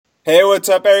Hey, what's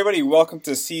up, everybody? Welcome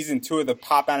to Season 2 of the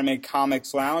Pop Anime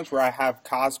Comics Lounge, where I have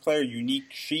cosplayer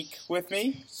Unique Chic with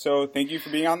me. So thank you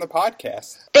for being on the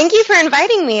podcast. Thank you for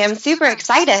inviting me. I'm super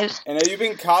excited. And you've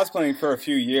been cosplaying for a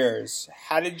few years.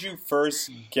 How did you first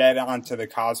get onto the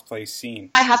cosplay scene?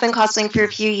 I have been cosplaying for a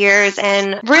few years,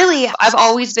 and really, I've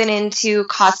always been into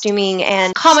costuming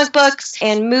and comic books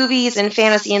and movies and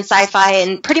fantasy and sci-fi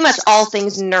and pretty much all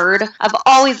things nerd. I've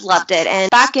always loved it.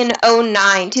 And back in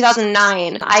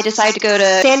 2009, I decided to go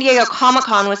to San Diego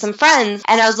Comic-Con with some friends,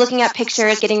 and I was looking at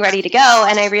pictures, getting ready to go,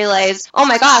 and I realized, oh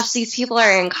my gosh, these people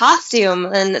are in costume.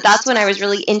 And that's when I was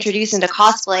really introduced into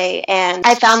cosplay, and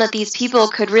I found that these people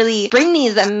could really bring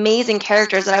these amazing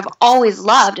characters that I've always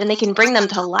loved, and they can bring them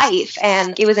to life.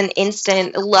 And it was an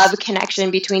instant love connection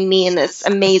between me and this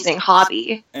amazing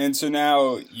hobby. And so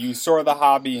now you saw the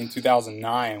hobby in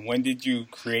 2009. When did you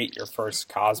create your first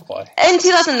cosplay? In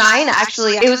 2009,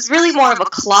 actually, it was really more of a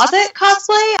closet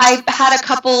cosplay. I had a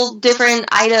couple different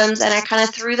items, and I kind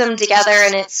of threw them together,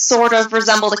 and it sort of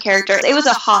resembled a character. It was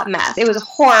a hot mess. It was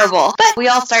horrible. But we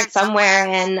all start somewhere,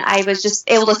 and I was just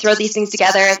able to throw these things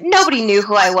together. Nobody knew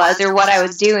who I was or what I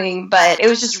was doing, but it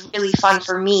was just really fun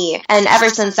for me. And ever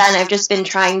since then, I've just been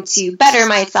trying to better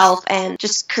myself and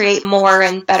just create more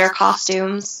and better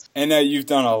costumes. And you've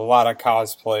done a lot of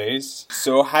cosplays.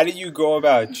 So how do you go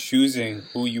about choosing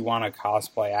who you want to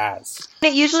cosplay as?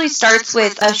 It usually starts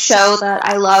with a show that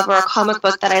I love or a comic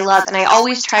book that I love, and I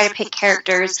always try to pick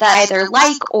characters that I either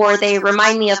like or they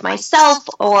remind me of myself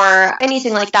or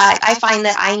anything like that. I find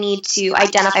that I need to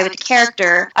identify with the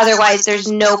character, otherwise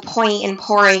there's no point in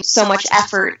pouring so much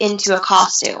effort into a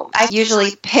costume. I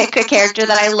usually pick a character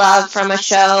that I love from a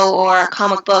show or a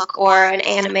comic book or an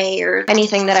anime or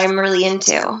anything that I'm really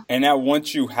into. And now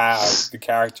once you have the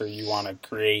character you want to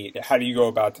create, how do you go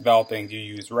about developing? Do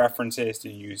you use references? Do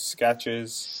you use sketches?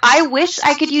 I wish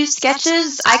I could use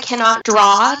sketches. I cannot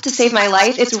draw to save my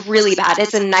life. It's really bad.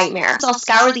 It's a nightmare. So I'll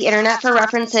scour the internet for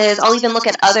references. I'll even look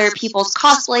at other people's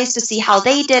cosplays to see how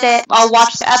they did it. I'll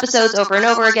watch the episodes over and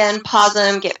over again, pause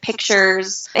them, get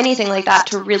pictures, anything like that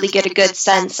to really get a good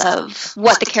sense of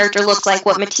what the character looks like,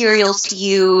 what materials to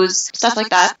use, stuff like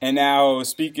that. And now,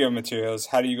 speaking of materials,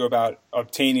 how do you go about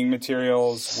obtaining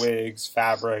materials, wigs,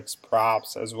 fabrics,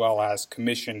 props, as well as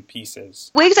commissioned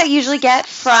pieces? Wigs I usually get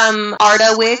from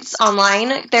Arda Wigs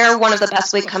online. They're one of the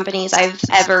best wig companies I've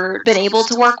ever been able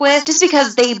to work with, just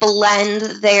because they blend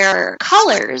their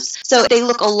colors so they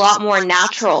look a lot more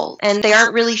natural, and they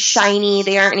aren't really shiny,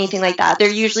 they aren't anything like that. They're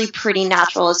usually pretty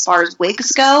natural as far as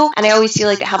wigs go, and I always feel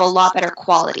like they have a lot better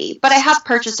quality. But I have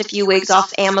purchased a few wigs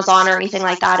off Amazon or anything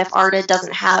like that if Arda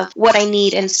doesn't have what I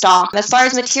need in stock. As far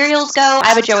as materials go, I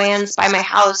have a Joann's by my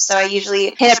house, so I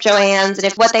usually hit up Joann's, and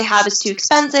if what they have is too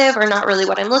expensive or not really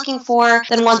what I'm looking for,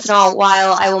 then once in a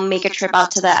while I will make a trip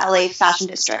out to the LA Fashion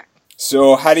District.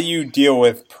 So how do you deal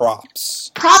with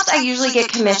props? Props I usually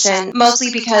get commissioned,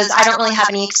 mostly because I don't really have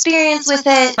any experience with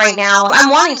it right now. I'm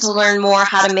wanting to learn more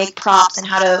how to make props and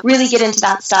how to really get into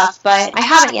that stuff, but I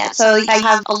haven't yet. So I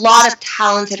have a lot of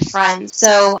talented friends.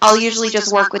 So I'll usually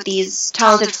just work with these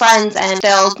talented friends, and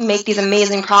they'll make these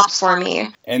amazing props for me.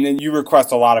 And then you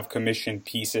request a lot of commissioned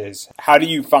pieces. How do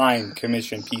you find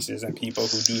commissioned pieces and people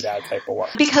who do that type of work?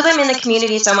 Because I'm in the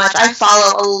community so much, I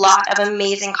follow a lot of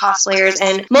amazing cosplayers,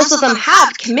 and most of them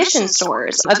have commission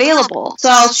stores available. So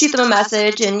I'll shoot them a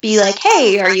message and be like,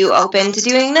 hey, are you open to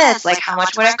doing this? Like, how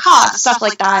much would it cost? Stuff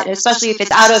like that, especially if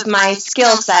it's out of my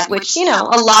skill set, which, you know,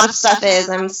 a lot of stuff is.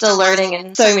 I'm still learning,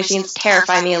 and sewing machines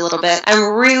terrify me a little bit.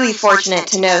 I'm really fortunate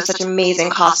to know such amazing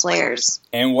cosplayers.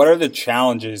 And what are the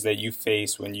challenges that you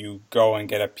face when you go and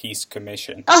get a piece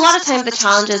commissioned? A lot of times the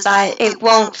challenge is that it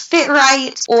won't fit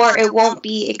right, or it won't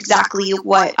be exactly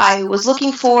what I was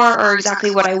looking for or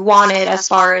exactly what I wanted as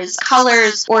far as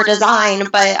colors or design.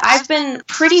 But I've been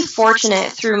pretty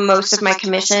fortunate through most of my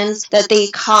commissions that they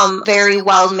come very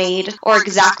well made, or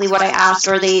exactly what I asked,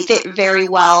 or they fit very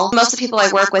well. Most of the people I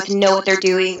work with know what they're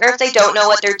doing, or if they don't know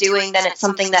what they're doing, then it's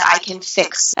something that I can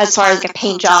fix as far as like a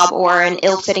paint job or an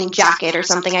ill-fitting jacket or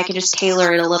something. I can just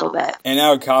tailor it a little bit. And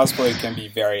now cosplay can be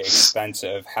very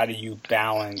expensive. How do you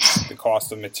balance the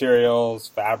cost of materials,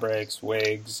 fabrics,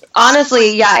 wigs?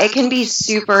 Honestly, yeah, it can be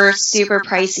super, super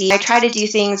pricey. I try to do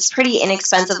things pretty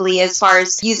inexpensively as far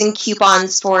as using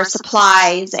coupons for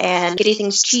supplies and getting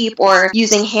things cheap, or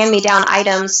using hand-me-down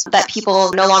items that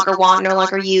people no longer want, no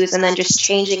longer use, and then just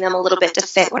changing them a little bit to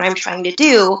fit what I'm trying to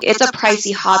do. It's a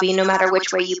pricey hobby no matter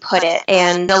which way you put it.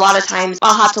 And a lot of times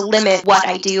I'll have to limit what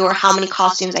I do or how many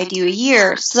costumes I do a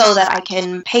year so that I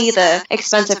can pay the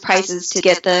expensive prices to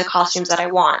get the costumes that I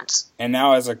want. And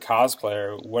now as a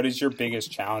cosplayer, what is your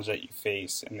biggest challenge that you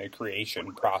face in the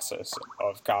creation process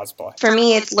of cosplay? For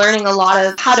me, it's learning a lot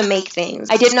of how to make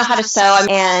things. I didn't know how to sew,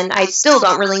 and I still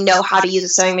don't really know how to use a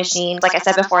sewing machine. Like I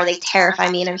said before, they terrify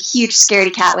me, and I'm a huge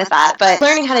scaredy cat with that. But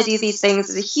learning how to do these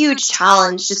things is a huge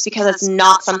challenge just because it's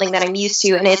not something that I'm used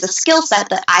to, and it's a skill set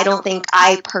that I don't think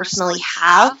I personally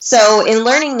have. So in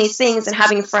learning these things and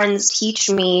having friends teach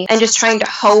me and just trying to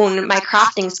hone my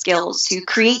crafting skills to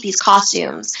create these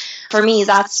costumes, for me,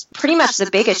 that's pretty much the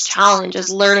biggest challenge, is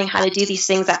learning how to do these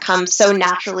things that come so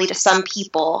naturally to some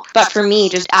people, but for me,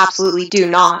 just absolutely do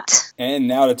not. And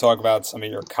now to talk about some of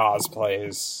your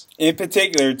cosplays. In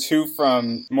particular, two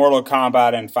from Mortal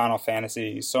Kombat and Final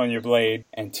Fantasy, Sonya Blade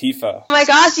and Tifa. Oh my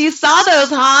gosh, you saw those,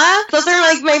 huh? Those are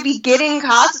like my beginning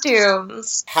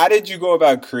costumes. How did you go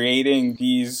about creating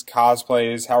these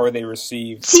cosplays? How were they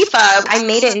received? Tifa, I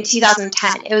made it in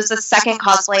 2010. It was the second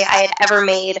cosplay I had ever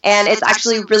made, and it's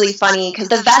actually really funny because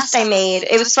the vest I made,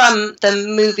 it was from the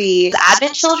movie The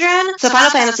Advent Children. So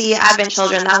Final Fantasy Advent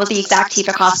Children, that was the exact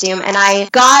Tifa costume, and I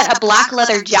got a black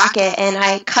leather jacket and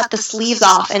I cut the sleeves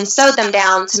off and sewed them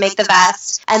down to make the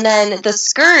vest, and then the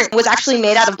skirt was actually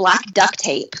made out of black duct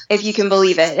tape, if you can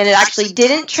believe it, and it actually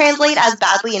didn't translate as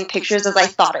badly in pictures as I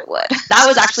thought it would. That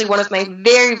was actually one of my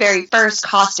very, very first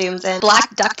costumes, and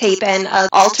black duct tape and an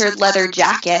altered leather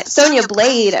jacket. Sonya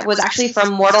Blade was actually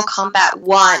from Mortal Kombat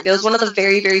 1. It was one of the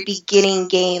very, very beginning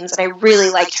games, and I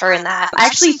really liked her in that. I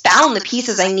actually found the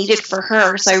pieces I needed for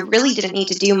her, so I really didn't need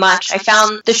to do much. I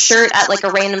found the shirt at like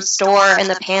a random store, and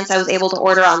the pants I was able to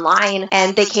order online,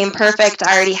 and they came perfect.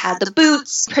 I already had the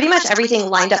boots. Pretty much everything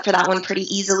lined up for that one pretty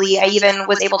easily. I even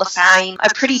was able to find a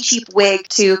pretty cheap wig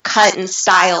to cut and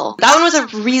style. That one was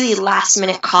a really last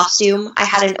minute costume. I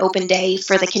had an open day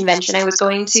for the convention I was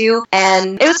going to,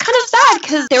 and it was kind of sad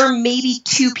because there were maybe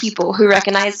 2 people who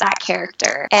recognized that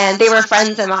character, and they were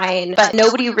friends of mine, but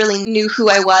nobody really knew who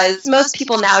I was. Most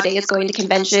people nowadays going to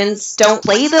conventions don't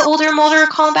play the older Mortal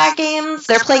Kombat games.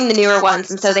 They're playing the newer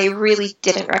ones, and so they really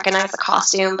didn't recognize the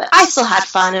costume, but I still had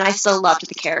fun and I still loved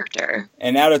the character.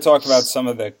 And now to talk about some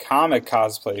of the comic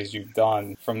cosplays you've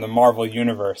done from the Marvel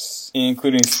Universe,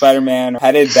 including Spider-Man.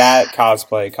 How did that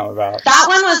cosplay come about? That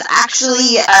one was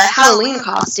actually a Halloween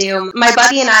costume. My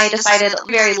buddy and I decided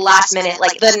very last minute,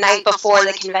 like the night before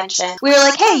the convention. We were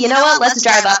like, hey, you know what? Let's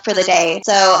drive up for the day.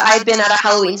 So I'd been at a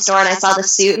Halloween store and I saw the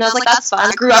suit and I was like, that's fun.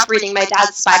 I grew up reading my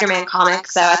dad's Spider-Man comic,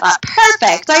 so I thought,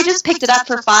 perfect. So I just picked it up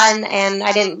for fun, and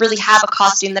I didn't really have a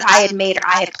costume that I had made or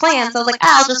I had planned. So I was like,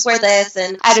 I'll just wear this,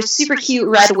 and I had a super cute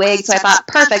red wig, so I thought,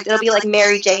 perfect, it'll be like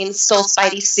Mary Jane stole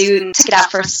Spidey's suit and took it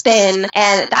out for a spin,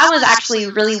 and that was actually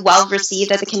really well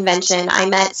received at the convention. I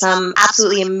met some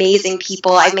absolutely amazing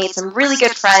people. I made some really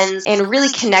good friends and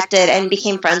really connected and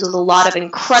became friends with a lot of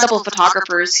incredible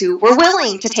photographers who were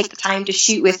willing to take the time to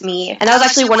shoot with me, and that was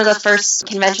actually one of the first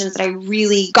conventions that I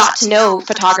really got to know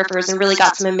photographers and really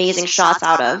got some amazing shots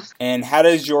out of. And how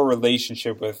does your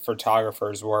relationship with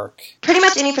photographers work? Pretty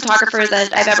much any photographer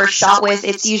that I've ever shot with,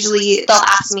 it's usually they'll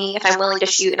ask me if I'm willing to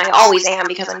shoot, and I always am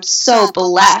because I'm so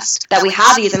blessed that we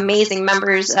have these amazing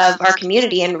members of our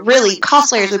community, and really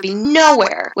cosplayers would be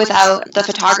nowhere without the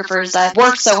photographers that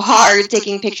work so hard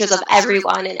taking pictures of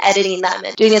everyone and editing them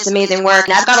and doing this amazing work.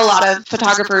 And I've got a lot of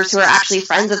photographers who are actually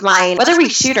friends of mine, whether we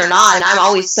shoot or not, and I'm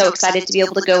always so excited to be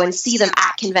able to go and see them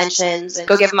at conventions and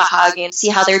go give them a hug and see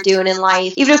how they're doing in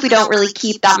life. Even if we don't really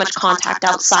keep that much contact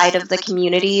outside of the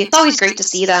community, it's always great to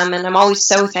see them, and I'm always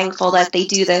so thankful that they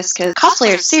do this, because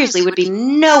cosplayers seriously would be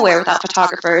nowhere without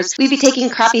photographers. We'd be taking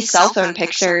crappy cell phone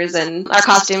pictures and our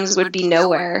costumes would be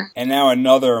nowhere. And now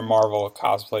another Marvel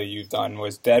cosplay you've done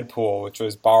was Deadpool, which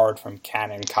was borrowed from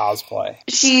Canon Cosplay.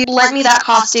 She lent me that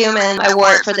costume and I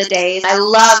wore it for the days. I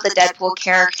love the Deadpool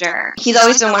character. He's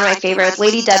always been one of my favorites.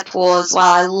 Lady Deadpool as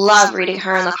well. I love reading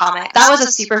her in the comic. That was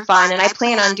a super fun, and I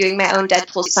plan on doing my own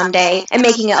Deadpool someday and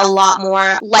making it a lot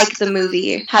more like the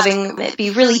movie, having it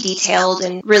be really detailed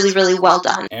and really, really well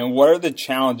done. And what are the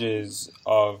challenges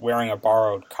of wearing a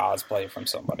borrowed cosplay from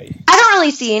somebody? I don't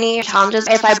really see any challenges.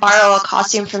 If I borrow a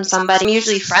costume from somebody, I'm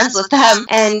usually friends with them,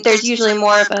 and there's usually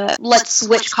more of a let's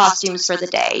switch costumes for the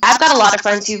day. I've got a lot of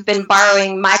friends who've been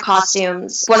borrowing my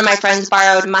costumes. One of my friends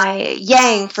borrowed my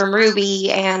Yang from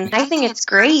Ruby, and I think it's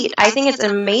great. I think it's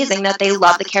amazing that they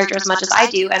love the character as much as I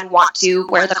do and want to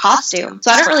wear the costume.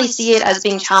 So I don't really see it as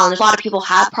being challenged. A lot of people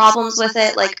have problems with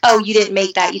it, like, oh, you didn't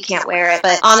make that, you can't wear it.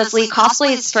 But honestly,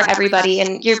 cosplay is for everybody,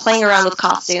 and you're playing around with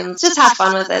costumes. Just have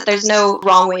fun with it. There's no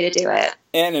wrong way to do it.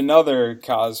 And another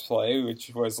cosplay,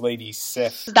 which was Lady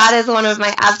Sif. That is one of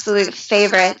my absolute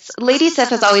favorites. Lady Sif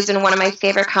has always been one of my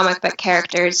favorite comic book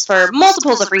characters for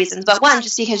multiples of reasons, but one,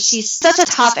 just because she's such a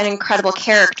tough and incredible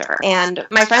character. And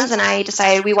my friends and I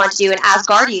decided we wanted to do an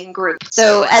Asgardian group.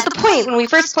 So at the point when we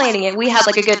first planning it, we had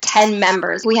like a good 10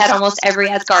 members. We had almost every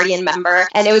Asgardian member,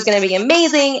 and it was going to be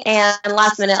amazing. And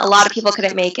last minute, a lot of people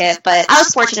couldn't make it, but I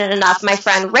was fortunate enough. My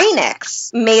friend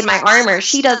Raynix made my armor.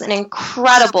 She does an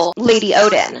incredible Lady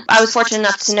Odin. I was fortunate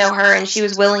enough to know her, and she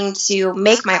was willing to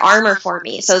make my armor for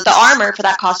me. So the armor for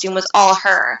that costume was all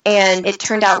her, and it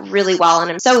turned out really well,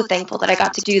 and I'm so thankful that I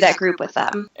got to do that group with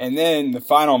them. And then the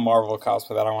final Marvel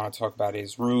cosplay that I want to talk about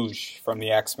is Rouge from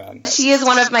the X-Men. She is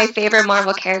one of my favorite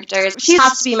Marvel characters. She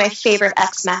has to be my favorite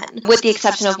X-Men, with the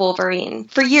exception of Wolverine.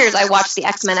 For years, I watched the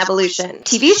X-Men Evolution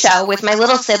TV show with my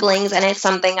little siblings, and it's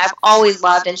something I've always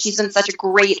loved, and she's been such a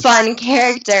great, fun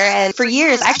character. And for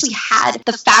years, I actually had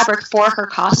the fabric for her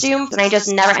costumes, and I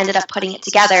just never ended up putting it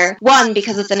together. One,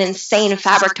 because it's an insane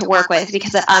fabric to work with,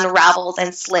 because it unravels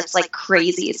and slips like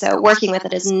crazy, so working with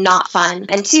it is not fun.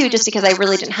 And two, just because I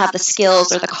really didn't have the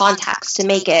skills or the contacts to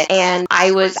make it. And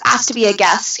I was asked to be a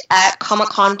guest at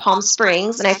Comic-Con Palm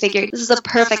Springs, and I figured this is a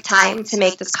perfect time to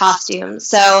make this costume.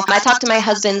 So I talked to my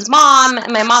husband's mom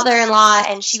and my mother-in-law,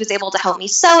 and she was able to help me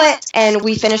sew it, and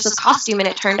we finished this costume, and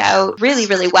it turned out really,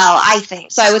 really well, I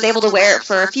think. So I was able to wear it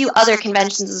for a few other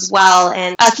conventions as well,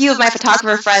 and a few of my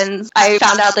photographer friends, I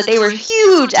found out that they were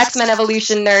huge X-Men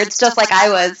Evolution nerds, just like I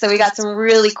was, so we got some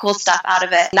really cool stuff out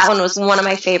of it. And that one was one of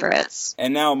my favorites.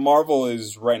 And now Marvel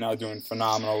is right now doing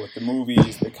phenomenal with the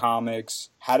movies, the comics.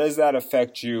 How does that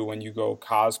affect you when you go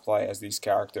cosplay as these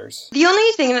characters? The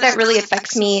only thing that really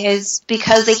affects me is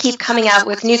because they keep coming out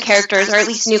with new characters, or at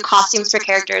least new costumes for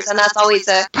characters, and that's always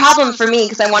a problem for me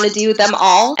because I want to do them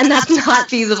all, and that's not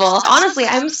feasible. Honestly,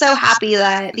 I'm so happy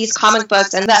that these comic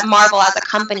books and that Marvel as a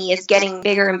company is getting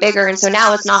bigger and bigger, and so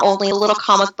now it's not only little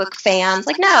comic book fans.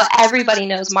 Like, no, everybody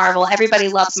knows Marvel. Everybody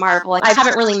loves Marvel. I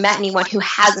haven't really met anyone who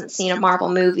hasn't seen a Marvel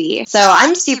movie, so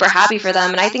I'm super happy for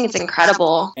them, and I think it's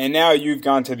incredible. And now you've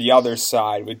gone to the other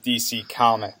side with DC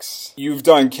Comics. You've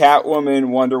done Catwoman,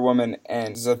 Wonder Woman,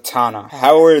 and Zatanna.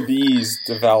 How are these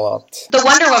developed? The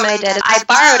Wonder Woman I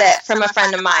borrowed it from a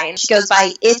friend of mine. She goes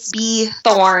by It's B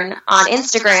Thorn on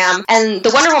Instagram, and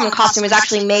the Wonder Woman costume was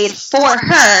actually made for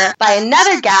her by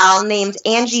another gal named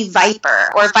Angie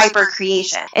Viper, or Viper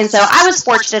Creation. And so I was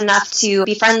fortunate enough to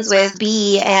be friends with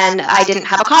B, and I didn't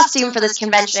have a costume for this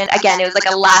convention. Again, it was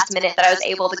like a last minute that I was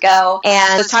able to go,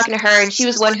 and I was talking to her, and she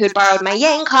was one who had borrowed my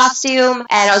Yang costume,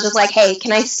 and I was just like, hey,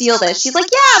 can I steal this? She's like,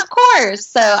 yeah, of course.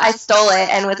 So I stole it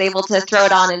and was able to throw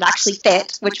it on and actually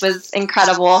fit, which was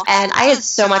incredible. And I had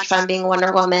so much fun being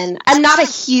Wonder Woman. I'm not a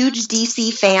huge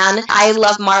DC fan. I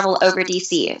love Marvel over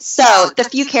DC. So the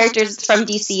few characters from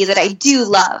DC that I do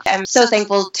love, I'm so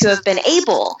thankful to have been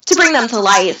able to bring them to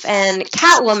life. And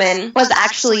Catwoman was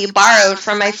actually borrowed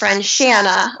from my friend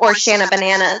Shanna, or Shanna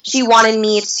Banana. She wanted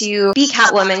me to be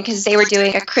Catwoman because they were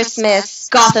doing a Christmas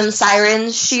Gotham Sirens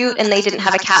shoot, and they didn't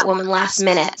have a Catwoman last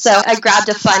minute. So I grabbed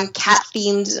a fun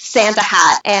cat-themed Santa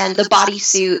hat, and the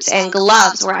bodysuit and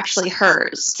gloves were actually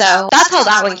hers. So that's how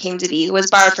that one came to be, was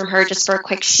borrowed from her just for a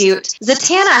quick shoot.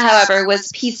 Zatanna, however,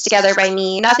 was pieced together by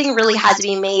me. Nothing really had to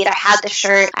be made. I had the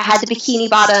shirt, I had the bikini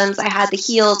bottoms, I had the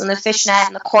heels and the fishnet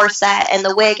and the corset and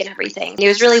the wig and everything. It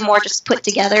was really more just put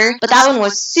together, but that one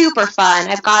was super fun.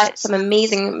 I've got some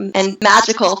amazing and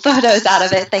magical photos out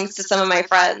of it thanks to some of my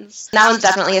friends. That one's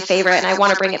definitely a favorite, and I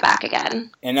want to bring it back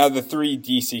again. And now the three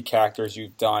DC characters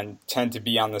you've done tend to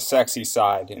be on the sexy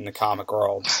side in the comic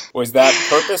world. Was that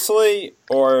purposely,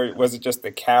 or was it just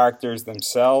the characters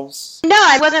themselves? No,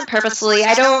 I wasn't purposely.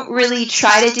 I don't really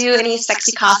try to do any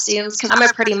sexy costumes because I'm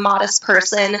a pretty modest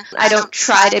person. I don't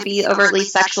try to be overtly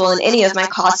sexual in any of my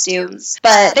costumes.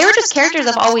 But they were just characters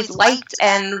I've always liked,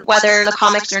 and whether the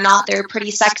comics or not, they're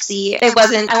pretty sexy. It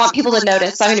wasn't, I want people to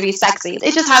notice, so I'm going to be sexy.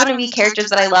 It just happened to be characters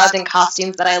that I loved and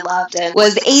costumes that I loved and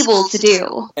was able to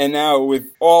do. And now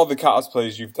with all the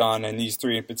cosplays you've done, and these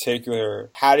three in particular,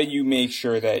 how do you make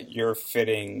sure that you're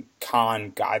fitting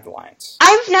con guidelines?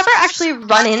 I've never actually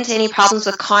run into any problems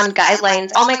with con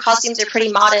guidelines. All my costumes are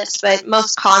pretty modest, but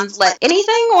most cons let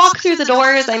anything walk through the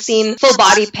doors. I've seen full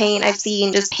body paint. I've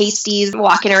seen just pasties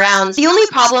walking around. The only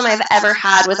problem I've ever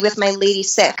had was with my Lady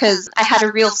Sif, because I had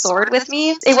a real sword with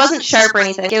me. It wasn't sharp or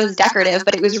anything. It was decorative,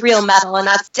 but it was real metal, and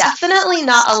that's definitely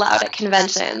not allowed at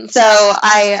conventions. So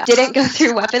I didn't go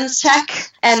through weapons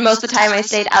check, and most of the time I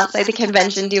stayed outside the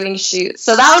convention doing shoots.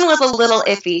 So that one was a little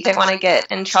iffy. I didn't want to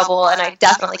get in trouble terrible, and I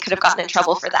definitely could have gotten in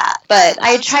trouble for that. But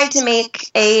I tried to make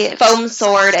a foam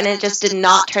sword, and it just did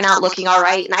not turn out looking all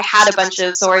right. And I had a bunch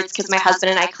of swords because my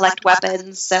husband and I collect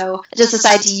weapons, so I just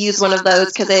decided to use one of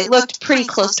those because it looked pretty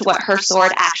close to what her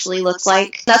sword actually looks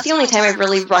like. That's the only time I've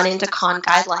really run into con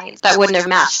guidelines that wouldn't have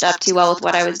matched up too well with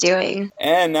what I was doing.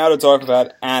 And now to talk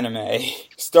about anime.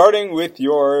 Starting with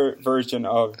your version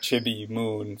of Chibi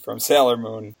Moon from Sailor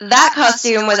Moon. That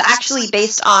costume was actually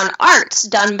based on art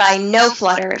done by No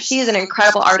Flutter. She is an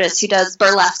incredible artist who does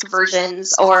burlesque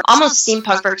versions, or almost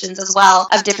steampunk versions as well,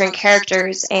 of different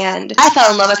characters, and I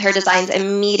fell in love with her designs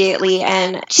immediately.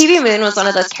 And Chibi Moon was one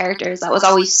of those characters that was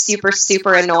always super,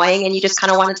 super annoying, and you just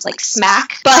kind of wanted to, like,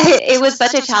 smack. But it was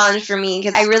such a challenge for me,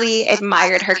 because I really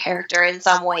admired her character in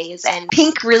some ways, and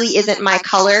pink really isn't my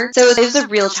color, so it was a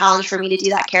real challenge for me to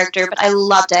do that character, but I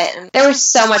loved it. And there was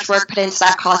so much work put into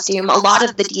that costume. A lot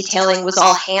of the detailing was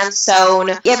all hand sewn.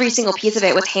 Every single piece of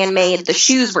it was handmade. The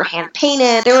shoes were hand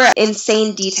painted. There were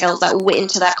insane details that went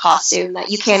into that costume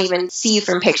that you can't even see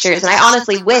from pictures. And I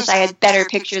honestly wish I had better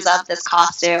pictures of this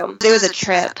costume. It was a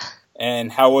trip.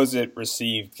 And how was it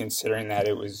received, considering that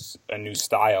it was a new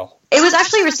style? It was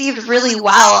actually received really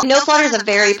well. No Flutter is a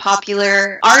very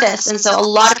popular artist, and so a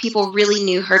lot of people really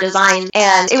knew her design,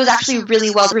 and it was actually really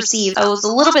well received. I was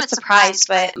a little bit surprised,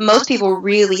 but most people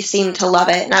really seemed to love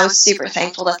it, and I was super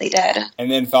thankful that they did. And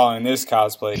then following this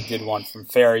cosplay, you did one from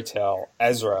Fairy Tail,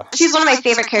 Ezra. She's one of my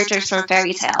favorite characters from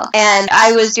Fairy Tail, and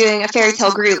I was doing a Fairy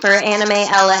Tail group for Anime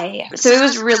LA, so it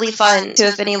was really fun to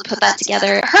have been able to put that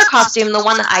together. Her costume, the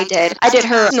one that I did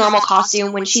her normal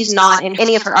costume when she's not in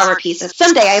any of her armor pieces.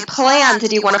 Someday I plan to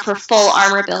do one of her full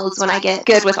armor builds when I get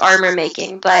good with armor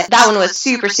making, but that one was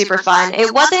super, super fun.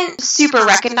 It wasn't super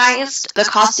recognized. The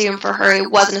costume for her, it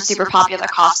wasn't a super popular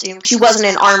costume. She wasn't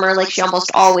in armor like she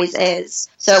almost always is.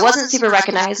 So it wasn't super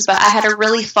recognized, but I had a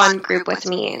really fun group with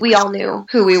me. We all knew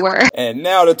who we were. And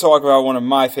now to talk about one of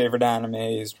my favorite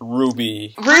animes,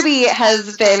 RWBY. RWBY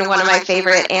has been one of my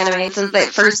favorite animes since it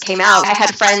first came out. I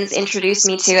had friends introduce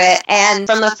me to it, and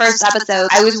from the first episode,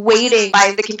 I was waiting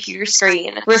by the computer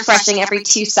screen, refreshing every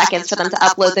 2 seconds for them to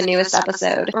upload the newest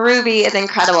episode. RWBY is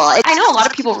incredible. I know a lot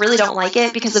of people really don't like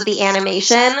it because of the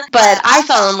animation, but I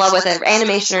fell in love with it,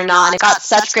 animation or not. It got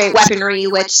such great weaponry,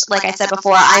 which, like I said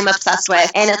before, I'm obsessed with.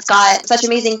 And it's got such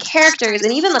amazing characters,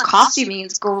 and even the costuming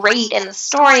is great, and the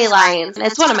storylines. And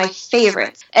it's one of my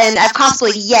favorites. And I've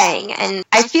cosplayed Yang, and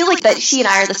I feel like that she and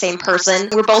I are the same person.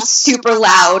 We're both super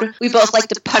loud. We both like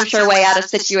to punch our way out of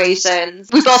situations.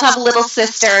 We both have little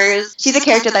sisters. She's a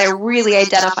character that I really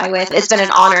identify with. It's been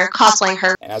an honor cosplaying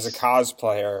her. And as a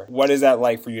cosplayer, what is that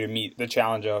like for you to meet the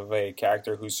challenge of a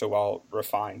character who's so well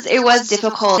refined? It was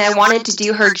difficult, and I wanted to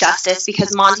do her justice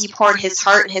because Monty poured his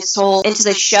heart and his soul into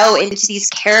the show, into these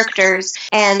characters,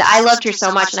 and I loved her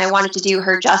so much, and I wanted to do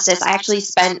her justice. I actually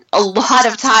spent a lot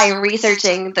of time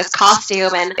researching this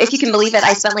costume, and if you can believe it,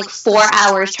 I spent like 4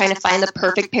 hours trying to find the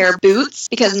perfect pair of boots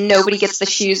because nobody gets the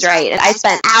shoes right. And I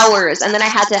spent hours, and then I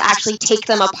had to actually take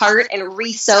them apart and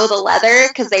re-sew the leather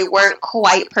because they weren't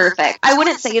quite perfect. I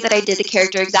wouldn't say that I did the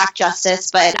character exact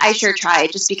justice, but I sure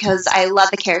tried just because I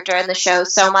love the character and the show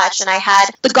so much. And I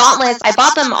had the gauntlets, I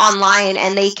bought them online,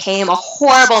 and they came a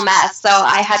horrible mess, so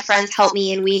I had friends help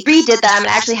me, and we redid them, and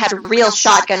I actually had real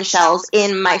shotgun shells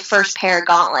in my first pair of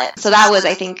gauntlets. So that was,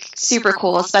 I think, super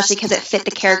cool, especially because it fit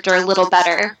the character a little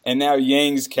better. And now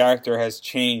Yang's character has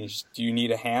changed. Do you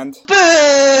need a hand? Boo!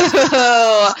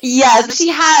 Yes, she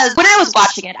has. When I was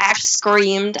watching it, I actually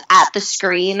screamed at the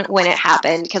screen when it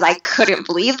happened because I couldn't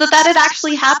believe that had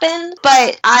actually happened.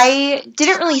 But I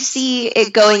didn't really see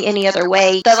it going any other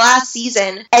way. The last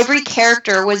season, every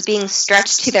character was being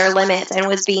stretched to their limits and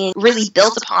was being really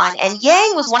built upon. And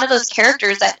Yang was one of those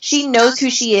characters that she knows who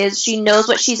she is, she knows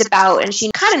what she's about, and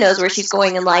she kind of knows where she's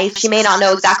going in life. She may not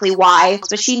know exactly why,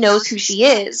 but she knows who she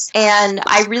is. And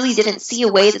I really didn't see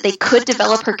a way that they could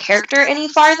develop her character any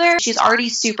farther. She's already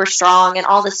super strong and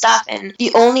all this stuff, and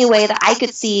the only way that I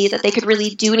could see that they could really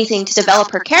do anything to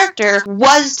develop her character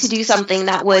was to do something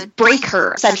that would break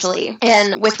her, essentially.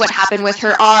 And with what happened with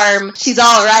her arm, she's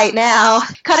all right now.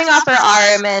 Cutting off her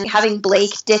arm and having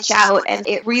Blake ditch out, and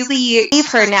it really gave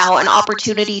her now an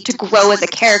opportunity to grow as a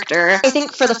character. I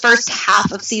think for the first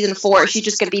half of season 4, she's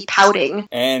just going to be pouting.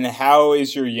 And how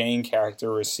is your Yang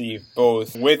character received,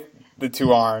 both with the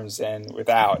 2 arms and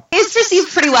without? It's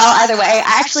received pretty well either way.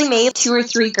 I actually made 2 or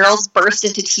 3 girls burst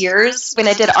into tears when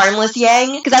I did Armless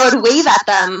Yang, because I would wave at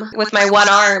them with my one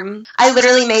arm. I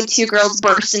literally made 2 girls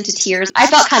burst into tears. I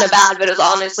felt kind of bad, but it was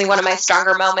honestly one of my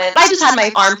stronger moments. I just had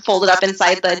my arm folded up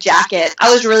inside the jacket.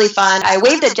 I was really fun. I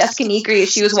waved at Jessica Nigri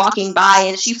as she was walking by,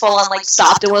 and she full on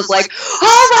stopped and was like,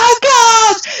 "Oh my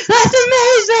gosh, that's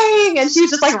amazing!" And she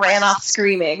just ran off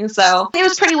screaming. So it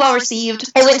was pretty well received.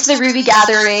 I went to the Ruby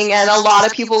Gathering, and a lot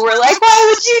of people were like,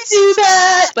 "Why would you do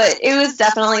that?" But it was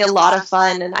definitely a lot of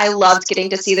fun, and I loved getting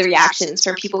to see the reactions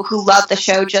from people who love the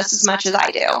show just as much as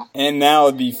I do. And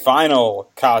now the final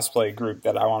cosplay group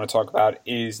that I want to talk about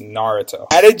is Naruto.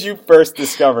 How did you first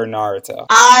discover Naruto?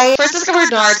 I first discovered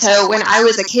Naruto when I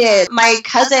was a kid. My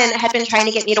cousin had been trying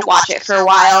to get me to watch it for a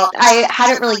while. I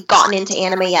hadn't really gotten into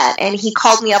anime yet, and he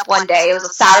called me up one day. It was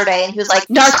a Saturday, and he was like,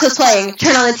 "Naruto's playing,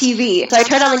 turn on the TV." So I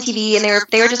turned on the TV, and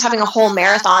they were just having a whole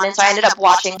marathon, and so I ended up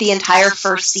watching the entire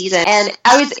first season, and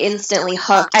I was instantly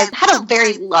hooked. I had a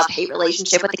very love-hate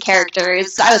relationship with the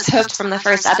characters. I was hooked from the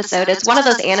first episode. It's one of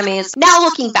those animes. Now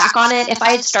looking back on it, if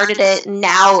I had started it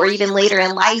now or even later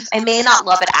in life, I may not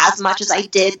love it as much as I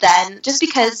did then, just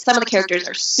because some of the characters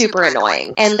are super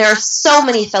annoying, and there are so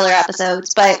many filler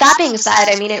episodes. But that being said,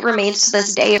 I mean, it remains to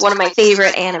this day one of my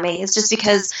favorite animes, just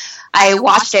because I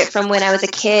watched it from when I was a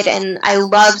kid, and I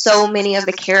love so many of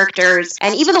the characters,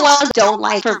 and even the ones I don't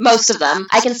like, for most of them,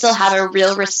 I can still have a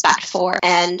real respect for,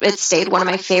 and it stayed one of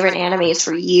my favorite animes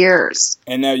for years.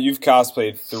 And now you've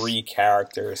cosplayed 3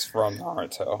 characters from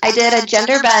Naruto. I did a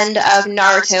gender bend of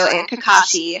Naruto and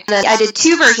Kakashi, and then I did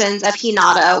 2 versions of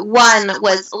Hinata. One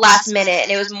was last minute,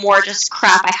 and it was more just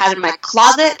crap I had in my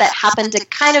closet that happened to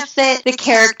kind of fit the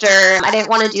character. I didn't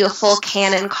want to do a full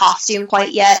canon costume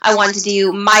quite yet. I wanted to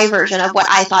do my version of what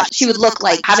I thought she would look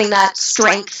like, having that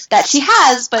strength that she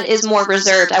has, but is more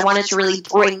reserved. I wanted to really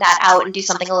bring that out and do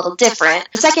something a little different.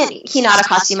 The second Hinata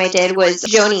costume I did was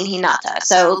Jonin Hinata.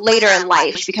 So later in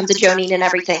life, she becomes a Jonin and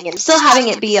everything, and still having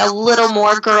it be a little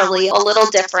more girly, a little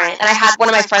different. And I had one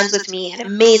of my friends with me, an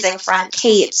amazing friend,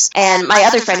 Kate, and my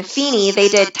other friend, Feeny. They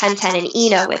did Tenten and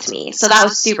Ino with me. So that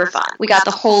was super fun. We got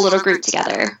the whole little group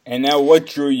together. And now what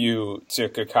drew you to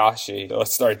Kakashi?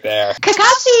 Let's start there.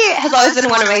 Kakashi has always been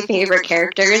one of my favorite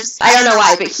characters. I don't know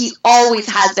why, but he always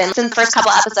has been. Since the first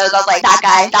couple episodes, I was like, that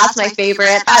guy, that's my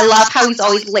favorite. I love how he's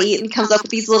always late and comes up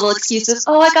with these little excuses.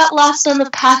 "Oh, I got lost on the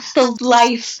path of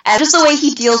life." And just the way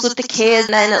he deals with the kids,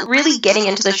 and then really getting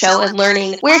into the show and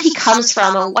learning where he comes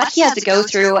from and what he has to go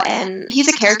through. And he's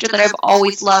a character that I've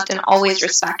always loved and always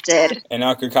respected. And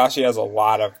now Kakashi has a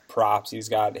lot of props. He's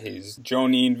got his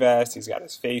Jonin vest, he's got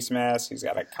his face mask, he's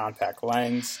got a contact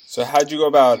lens. So how'd you go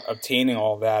about obtaining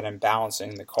all that and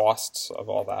balancing the costs of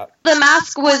all that? The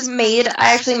mask was made,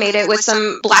 I actually made it with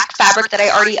some black fabric that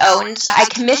I already owned. I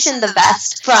commissioned the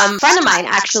vest from a friend of mine,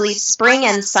 actually, Spring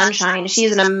and Sunshine.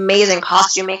 She's an amazing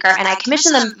costume maker, and I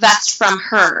commissioned the vest from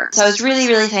her. So I was really,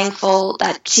 really thankful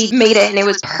that she made it, and it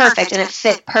was perfect, and it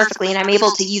fit perfectly, and I'm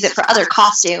able to use it for other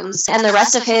costumes. And the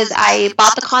rest of his, I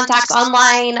bought the contacts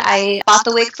online, I bought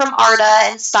the wig from Arda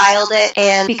and styled it,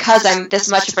 and because I'm this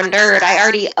much of a nerd, I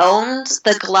already owned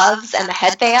the gloves and the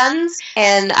headbands,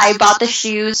 and I bought the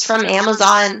shoes from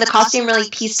Amazon. The costume really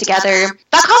pieced together.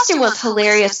 That costume was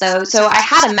hilarious, though. So I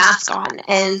had a mask on,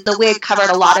 and the wig covered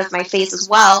a lot of my face as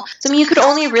well. So I mean, you could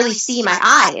only really see my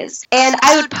eyes. And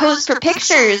I would pose for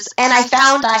pictures, and I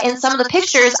found that in some of the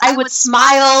pictures, I would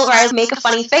smile or I would make a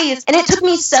funny face. And it took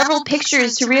me several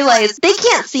pictures to realize they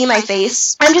can't see my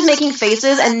face. I'm just making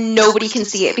faces, and nobody can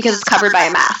see it because it's covered by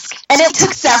a mask. And it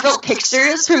took several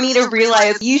pictures for me to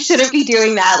realize you shouldn't be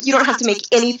doing that. You don't have to make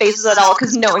any faces at all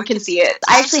because no one can see it.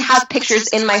 I actually have pictures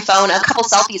in my phone, a couple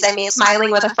selfies I made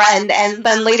smiling with a friend, and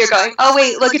then later going, "Oh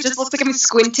wait, look, it just looks like I'm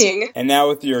squinting." And now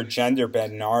with your gender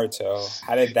bend Naruto,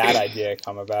 how did that idea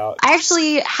come about? I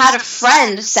actually had a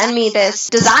friend send me this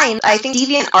design. I think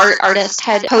DeviantArt artist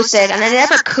had posted, and I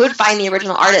never could find the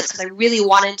original artist because I really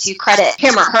wanted to credit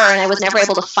him or her, and I was never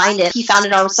able to find it. He found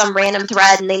it on some random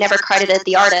thread, and they never credited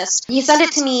the artist. He sent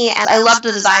it to me, and I loved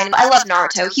the design. I love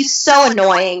Naruto. He's so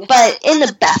annoying, but in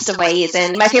the best of ways,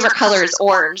 and my favorite color is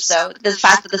orange, so the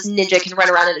fact that this ninja can run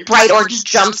around in a bright orange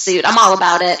jumpsuit, I'm all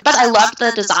about it. But I loved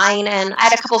the design, and I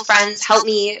had a couple friends help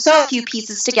me sew a few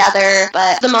pieces together,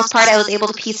 but for the most part, I was able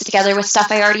to piece it together with stuff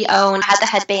I already owned. I had the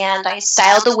headband, I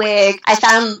styled the wig, I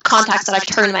found contacts that I've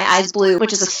turned my eyes blue,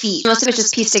 which is a feat. Most of it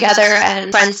just pieced together,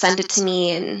 and friends sent it to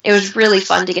me, and it was really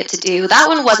fun to get to do. That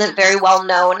one wasn't very well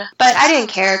known, but I didn't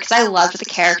care because I loved the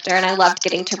character and I loved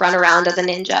getting to run around as a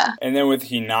ninja. And then with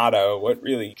Hinata, what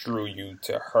really drew you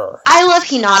to her? I love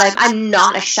Hinata. I'm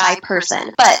not a shy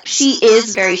person, but she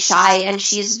is very shy and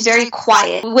she's very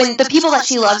quiet. When the people that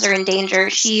she loves are in danger,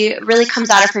 she really comes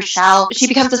out of her shell. She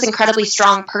becomes this incredibly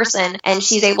strong person, and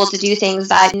she's able to do things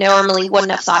that normally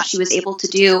wouldn't have thought she was able to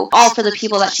do, all for the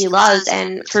people that she loves.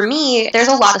 And for me, there's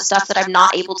a lot of stuff that I'm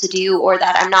not able to do, or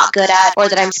that I'm not good at, or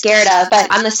that I'm scared of, but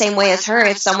I'm the same way as her.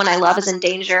 If someone I love is in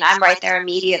danger, I'm right there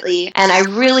immediately, and I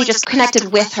really just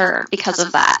connected with her because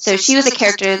of that. So she was a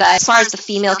character that, as far as the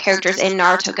female characters in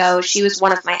Naruto go, she was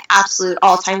one of my absolute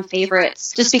all-time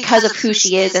favorites, just because of who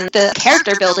she is and the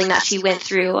character building that she went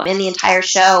through in the entire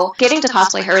show. Getting to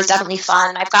cosplay her is definitely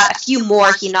fun. I've got a few more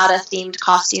Hinata-themed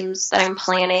costumes that I'm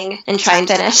planning and trying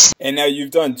to finish. And now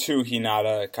you've done 2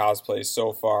 Hinata cosplays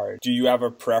so far. Do you have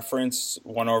a preference,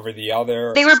 one over the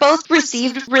other? They were both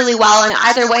received really well, and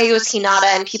either way it was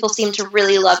Hinata, and people seem to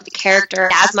really love the character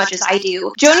as much as I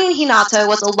do. Jonin Hinata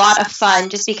was a lot of fun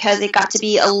just because it got to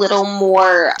be a little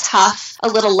more tough, a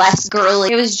little less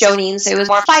girly. It was Jonin, so it was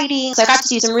more fighting, so I got to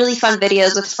do some really fun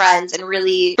videos with friends and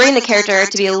really bring the character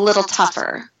to be a little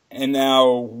tougher. And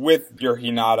now, with your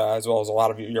Hinata, as well as a lot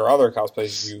of your other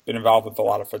cosplays, you've been involved with a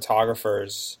lot of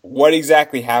photographers. What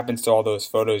exactly happens to all those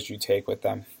photos you take with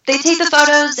them? They take the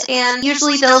photos, and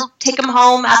usually they'll take them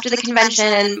home after the convention,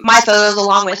 and my photos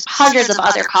along with hundreds of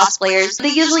other cosplayers. They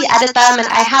usually edit them, and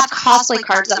I have cosplay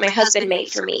cards that my husband made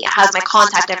for me. It has my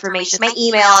contact information, my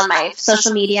email, and my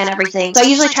social media and everything. So I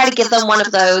usually try to give them one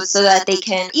of those so that they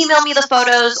can email me the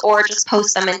photos or just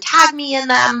post them and tag me in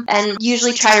them, and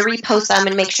usually try to repost them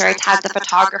and make sure I tag the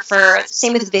photographer.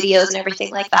 Same with videos and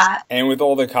everything like that. And with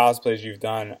all the cosplays you've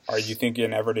done, are you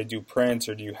thinking ever to do prints,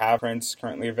 or do you have prints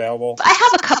currently available? I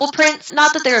have a couple prints,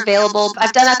 not that they're available.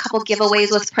 I've done a couple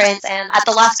giveaways with prints, and at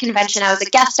the last convention I was a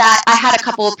guest at, I had a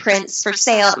couple of prints for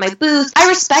sale at my booth. I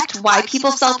respect why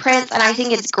people sell prints, and I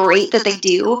think it's great that they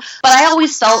do, but I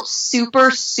always felt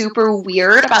super, super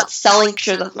weird about selling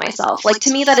pictures of myself. Like,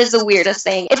 to me, that is the weirdest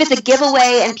thing. If it's a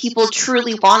giveaway and people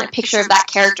truly want a picture of that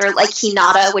character, like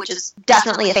Hinata, which is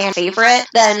definitely a fan favorite,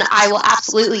 then I will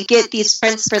absolutely get these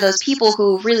prints for those people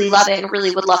who really love it and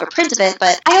really would love a print of it,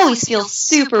 but I always feel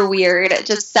super weird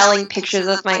just selling pictures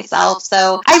of myself.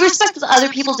 So I respect that other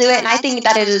people do it, and I think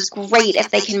that it is great if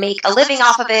they can make a living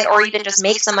off of it or even just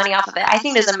make some money off of it. I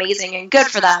think it is amazing and good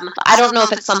for them. I don't know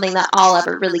if it's something that I'll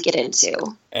ever really get into.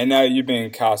 And now you've been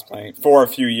cosplaying for a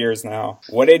few years now.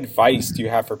 What advice do you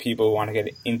have for people who want to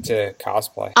get into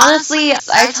cosplay? Honestly,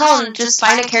 I tell them, just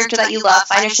find a character that you love,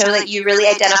 find a show that you really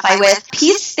identify with,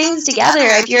 piece things together.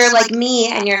 If you're like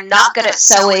me and you're not good at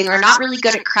sewing or not really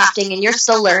good at crafting and you're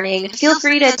still learning, feel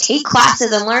free to take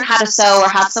classes and learn how to sew, or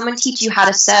have someone teach you how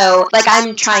to sew like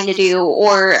I'm trying to do,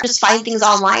 or just find things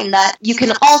online that you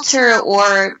can alter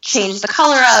or change the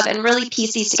color of and really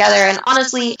piece these together. And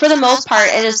honestly, for the most part,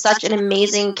 it is such an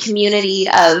amazing community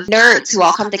of nerds who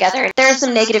all come together. There are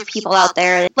some negative people out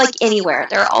there, like anywhere.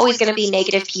 There are always going to be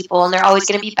negative people, and there are always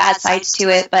going to be bad sides to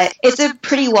it, but it's a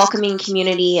pretty welcoming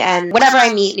community, and whenever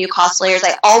I meet new cosplayers,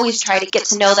 I always try to get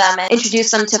to know them and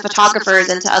introduce them to photographers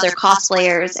and to other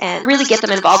cosplayers and really get them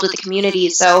involved with the community.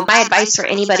 So my advice for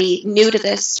anybody new to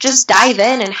this, just dive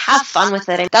in and have fun with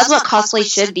it. And that's what cosplay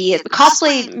should be.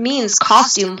 Cosplay means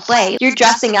costume play. You're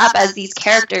dressing up as these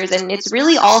characters, and it's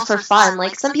really all for fun.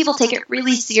 Like, some people take it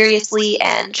really seriously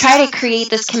and try to create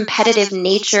this competitive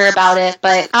nature about it,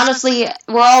 but honestly,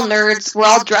 we're all nerds. We're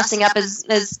all dressing up as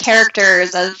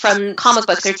characters from comic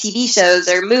books or TV shows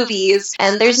or movies,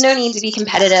 and there's no need to be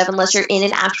competitive unless you're in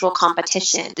an actual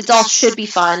competition. It all should be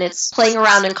fun. It's playing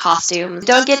around in costumes.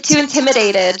 Don't get too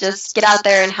intimidated. Just get out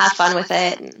there and have fun with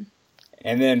it.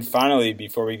 And then finally,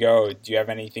 before we go, do you have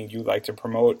anything you'd like to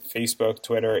promote? Facebook,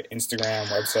 Twitter, Instagram,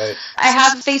 website? I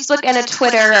have Facebook and a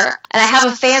Twitter, and I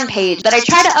have a fan page that I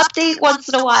try to update once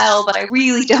in a while, but I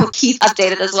really don't keep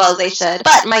updated as well as I should.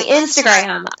 But my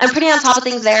Instagram, I'm pretty on top of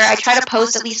things there. I try to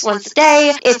post at least once a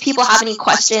day. If people have any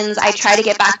questions, I try to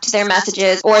get back to their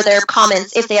messages or their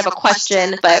comments if they have a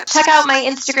question. But check out my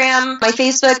Instagram, my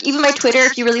Facebook, even my Twitter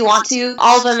if you really want to.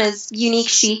 All of them is Unique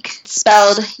Chic,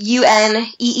 spelled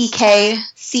UNEEKCHIC.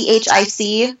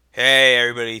 Hey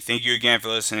everybody, thank you again for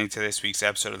listening to this week's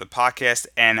episode of the podcast,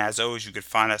 and as always, you can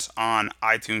find us on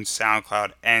iTunes,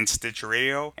 SoundCloud, and Stitcher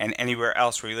Radio, and anywhere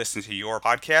else where you listen to your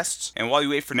podcasts. And while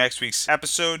you wait for next week's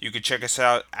episode, you can check us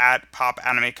out at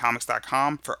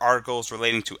popanimecomics.com for articles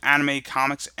relating to anime,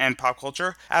 comics, and pop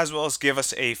culture, as well as give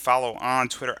us a follow on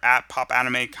Twitter at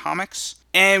popanimecomics.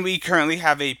 And we currently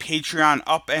have a Patreon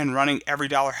up and running. Every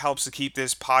dollar helps to keep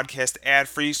this podcast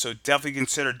ad-free, so definitely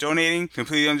consider donating.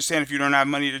 Completely understand if you don't have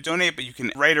money to donate, but you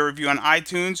can write a review on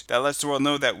iTunes. That lets the world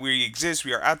know that we exist.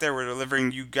 We are out there. We're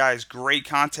delivering you guys great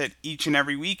content each and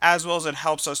every week, as well as it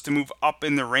helps us to move up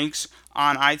in the ranks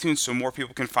on iTunes so more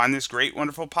people can find this great,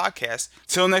 wonderful podcast.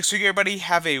 Till next week, everybody,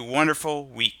 have a wonderful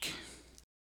week.